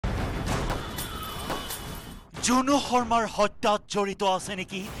জুনু শৰ্মাৰ হত্যাত জড়িত আছে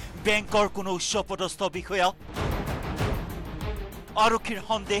নেকি বেংকৰ কোনো উচ্চপদস্থ বিষয়া? আৰক্ষীৰ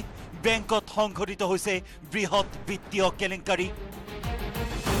সন্দেহ বেংকত সংঘটিত হৈছে বৃহৎ বিত্তীয় কেলেংকাৰী।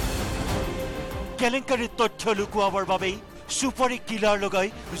 কেলেংকাৰীৰ তথ্য লুকুৱাবৰ বাবেই সুপাৰী কিলাৰ লগাই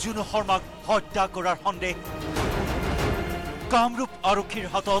জুনু শৰ্মাক হত্যা কৰাৰ সন্দেহ। কামৰূপ আৰক্ষীৰ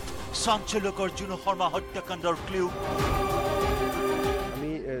হাতত চাঞ্চল্যকৰ জুনু শৰ্মা হত্যাকাণ্ডৰ ক্লু।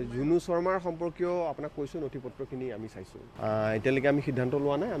 জুনু শৰ্মাৰ সম্পৰ্কীয় আপোনাক কৈছোঁ নথিপত্ৰখিনি আমি চাইছোঁ। এতিয়ালৈকে আমি সিদ্ধান্ত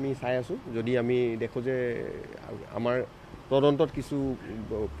লোৱা নাই, আমি চাই আছোঁ। যদি আমি দেখোঁ যে আমাৰ তদন্তত কিছু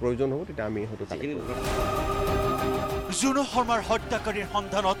প্ৰয়োজন হ'ব তেতিয়া আমি হয়তো জুনু শৰ্মাৰ হত্যাকাৰীৰ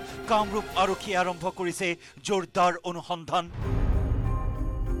সন্ধানত কামৰূপ আৰক্ষীয়ে আৰম্ভ কৰিছে জোৰদাৰ অনুসন্ধান।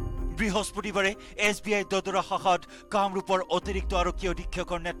 বৃহস্পতিবাৰে SBI দদৰা শাখাত কামৰূপৰ অতিৰিক্ত আৰক্ষী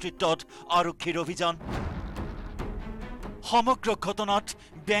অধীক্ষকৰ নেতৃত্বত আৰক্ষীৰ অভিযান। সমগ্ৰ ঘটনাত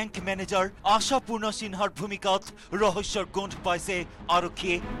বেংক মেনেজাৰ আশাপূৰ্ণ সিনহাৰ ভূমিকাত ৰহস্যৰ গোন্ধ পাইছে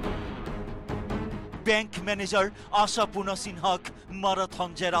আৰক্ষীয়ে। বেংক মেনেজাৰ আশাপূৰ্ণ সিনহাক মাৰাথন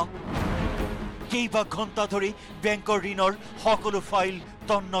জেৰা। কেইবা ঘণ্টা ধৰি বেংকৰ ঋণৰ সকলো ফাইল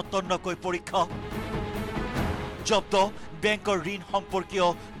তন্ন তন্নকৈ পৰীক্ষা। জব্দ বেংকৰ ঋণ সম্পৰ্কীয়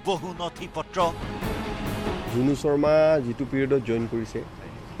বহু নথিপত্ৰ। জুনু শৰ্মা যিটো পিৰিয়ডত জইন কৰিছে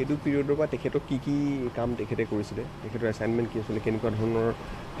সেইটো পিৰিয়ডৰ পৰা তেখেতক কি কি কাম তেখেতে কৰিছিলে, তেখেতৰ এছাইনমেণ্ট কি আছিলে, কেনেকুৱা ধৰণৰ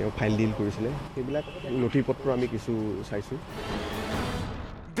তেওঁ ফাইল ডিল কৰিছিলে, সেইবিলাক নথিপত্ৰ আমি কিছু চাইছোঁ।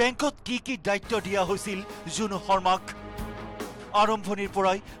 বেংকত কি কি দায়িত্ব দিয়া হৈছিল জুনু শৰ্মাক? আৰম্ভণিৰ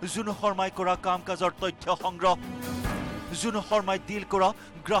পৰাই জুনু শৰ্মাই কৰা কাম কাজৰ তথ্য সংগ্ৰহ। জুনু শৰ্মাই ডিল কৰা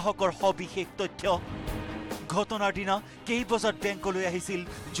গ্ৰাহকৰ সবিশেষ তথ্য। ঘটনাৰ দিনা কেই বজাত বেংকলৈ আহিছিল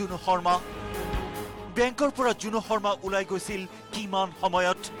জুনু শৰ্মা? বেংকৰ পৰা জুনু শৰ্মা ওলাই গৈছিল কিমান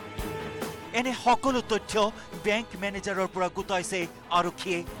সময়ত? এনে সকলো তথ্য বেংক মেনেজাৰৰ পৰা গোটাইছে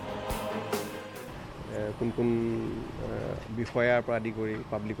আৰক্ষীয়ে। কোন কোন বিষয়াৰ পৰা আদি কৰি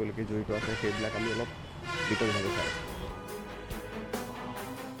পাব্লিকলৈকে জড়িত আছে সেইবিলাক আমি অলপ বিতংভাৱে চাই আছোঁ।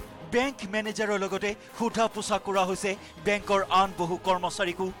 বেংক মেনেজাৰৰ লগতে সোধা পোছা কৰা হৈছে বেংকৰ আন বহু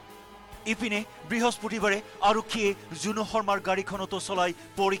কৰ্মচাৰীকো। ইপিনে বৃহস্পতিবাৰে আৰক্ষীয়ে জুনু শৰ্মাৰ গাড়ীখনতো চলাই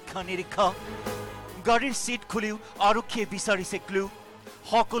পৰীক্ষা নিৰীক্ষা। গাড়ীৰ চিট খুলিও আৰক্ষীয়ে বিচাৰিছে ক্লু।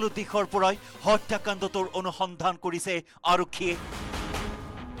 সকলো দিশৰ পৰাই হত্যাকাণ্ডটোৰ অনুসন্ধান কৰিছে আৰক্ষীয়ে।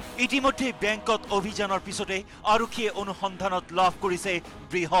 ইতিমধ্যে বেংকত অভিযানৰ পিছতে আৰক্ষীয়ে অনুসন্ধানত লাভ কৰিছে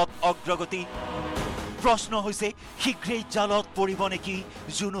বৃহৎ অগ্ৰগতি। প্ৰশ্ন হৈছে শীঘ্ৰেই জালত পৰিব নেকি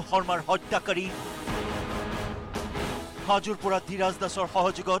জুনু শৰ্মাৰ হত্যাকাৰী? হাজোৰ পৰা ধীৰাজ দাসৰ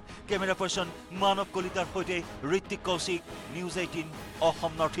সহযোগত কেমেৰা পাৰ্চন মানৱ কলিতাৰ সৈতে Hrithik Kaushik, news 18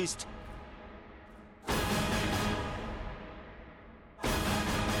 Assam north east.